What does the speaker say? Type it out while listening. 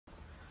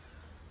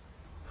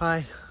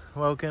Hi,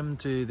 welcome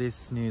to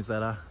this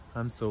newsletter.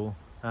 I'm Saul.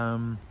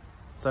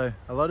 So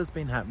a lot has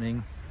been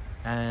happening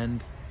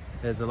and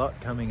there's a lot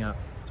coming up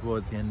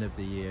towards the end of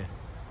the year.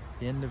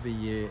 The end of the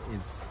year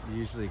is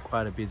usually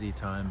quite a busy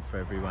time for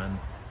everyone,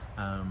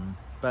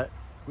 but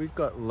we've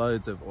got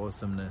loads of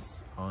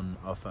awesomeness on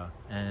offer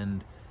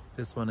and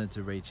just wanted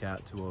to reach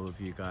out to all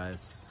of you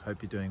guys.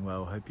 Hope you're doing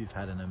well, hope you've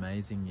had an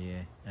amazing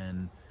year,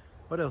 and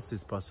what else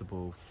is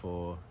possible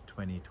for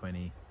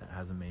 2020 that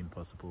hasn't been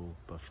possible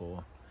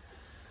before.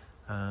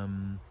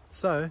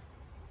 So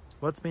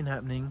what's been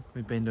happening?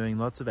 We've been doing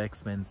lots of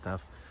X-Men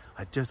stuff.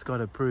 I just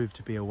got approved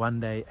to be a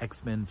one-day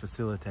X-Men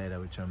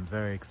facilitator, which I'm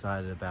very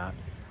excited about,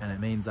 and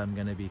it means I'm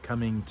going to be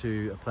coming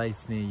to a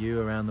place near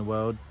you around the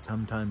world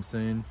sometime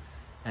soon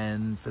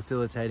and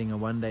facilitating a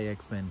one-day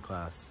X-Men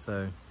class.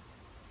 So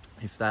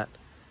if that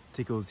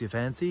tickles your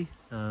fancy,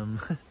 come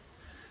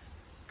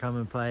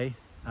and play.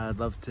 I'd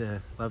love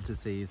to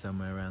see you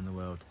somewhere around the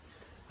world.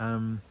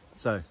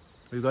 So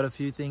we've got a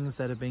few things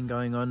that have been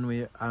going on.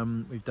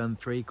 We've done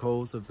 3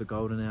 calls of the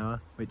Golden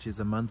Hour, which is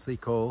a monthly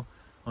call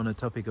on a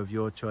topic of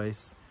your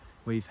choice.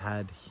 We've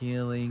had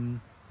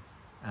healing,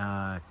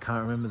 can't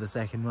remember the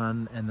second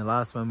one, and the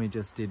last one we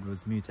just did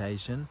was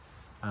mutation.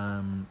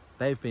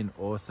 They've been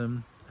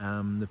awesome.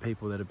 The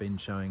people that have been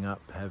showing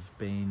up have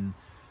been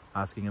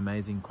asking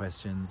amazing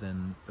questions,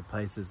 and the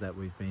places that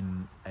we've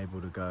been able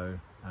to go,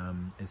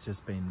 it's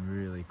just been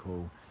really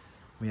cool.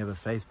 We have a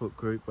Facebook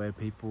group where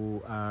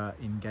people are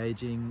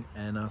engaging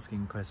and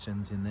asking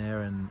questions in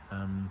there, and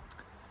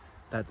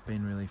that's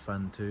been really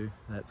fun too.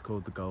 That's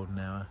called the Golden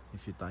Hour,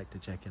 if you'd like to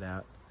check it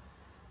out.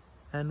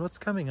 And what's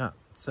coming up?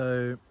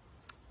 So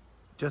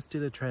just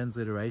did a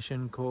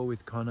transliteration call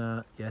with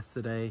Connor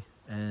yesterday,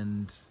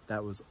 and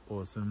that was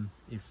awesome.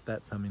 If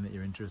that's something that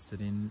you're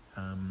interested in,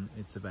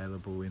 it's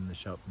available in the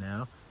shop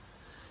now.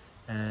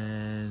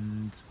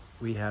 And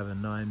we have a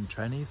 9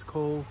 trannies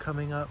call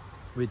coming up,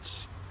 which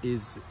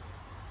is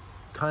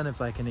kind of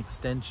like an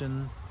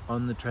extension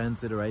on the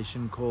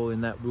transliteration call,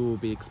 in that we will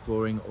be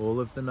exploring all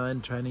of the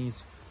 9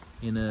 trannies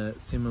in a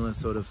similar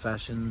sort of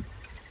fashion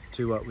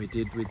to what we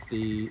did with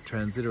the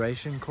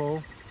transliteration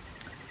call.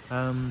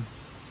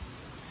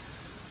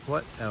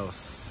 What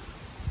else?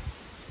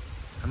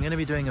 I'm going to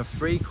be doing a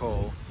free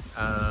call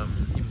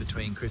in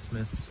between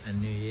Christmas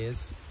and New Year's,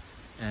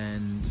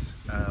 and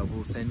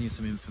we'll send you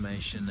some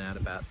information out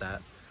about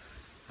that.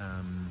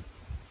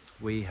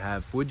 We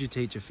have Would You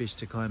Teach a Fish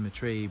to Climb a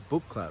Tree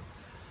book club.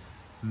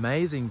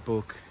 Amazing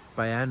book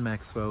by Anne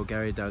Maxwell,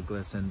 Gary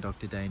Douglas and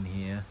Dr. Dane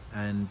here,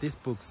 and this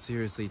book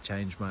seriously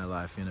changed my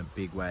life in a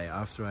big way.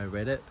 After I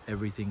read it,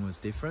 everything was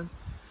different,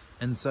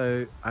 and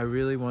so I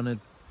really wanted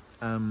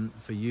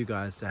for you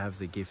guys to have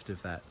the gift of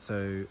that.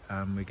 So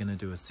we're going to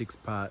do a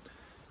 6-part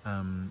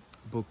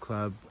book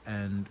club,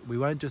 and we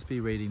won't just be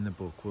reading the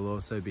book, we'll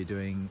also be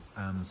doing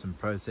some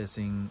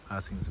processing,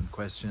 asking some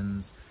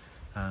questions,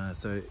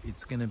 so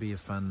it's going to be a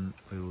fun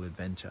little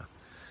adventure.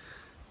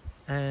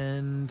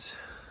 And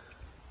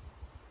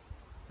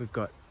we've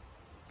got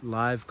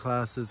live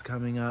classes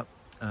coming up.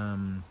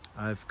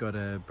 I've got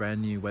a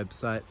brand new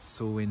website,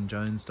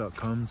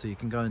 Wynne-Jones.com, so you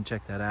can go and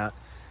check that out.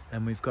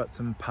 And we've got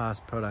some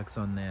past products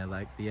on there,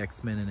 like the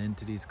X-Men and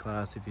Entities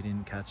class, if you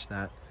didn't catch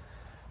that.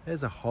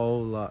 There's a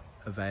whole lot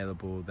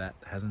available that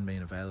hasn't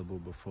been available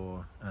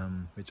before,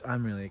 which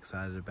I'm really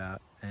excited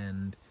about.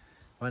 And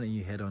why don't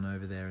you head on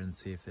over there and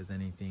see if there's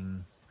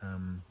anything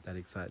that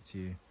excites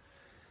you.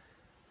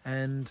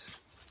 And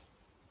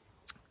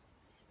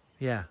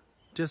yeah,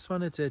 just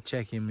wanted to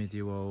check in with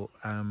you all.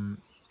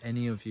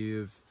 Any of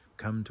you have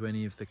come to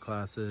any of the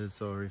classes,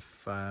 or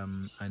if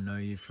I know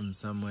you from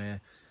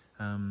somewhere,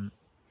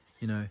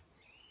 you know,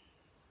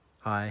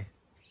 hi,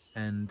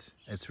 and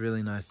it's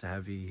really nice to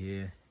have you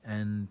here.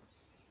 And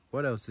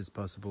what else is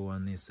possible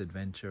on this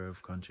adventure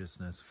of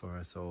consciousness for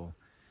us all?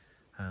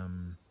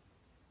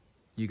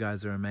 You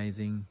guys are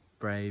amazing,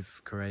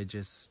 brave,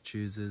 courageous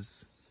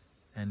choosers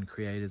and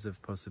creators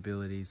of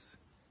possibilities,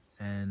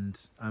 and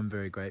I'm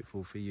very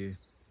grateful for you.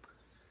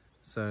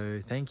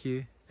 So thank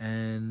you,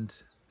 and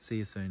see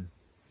you soon.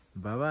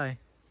 Bye bye.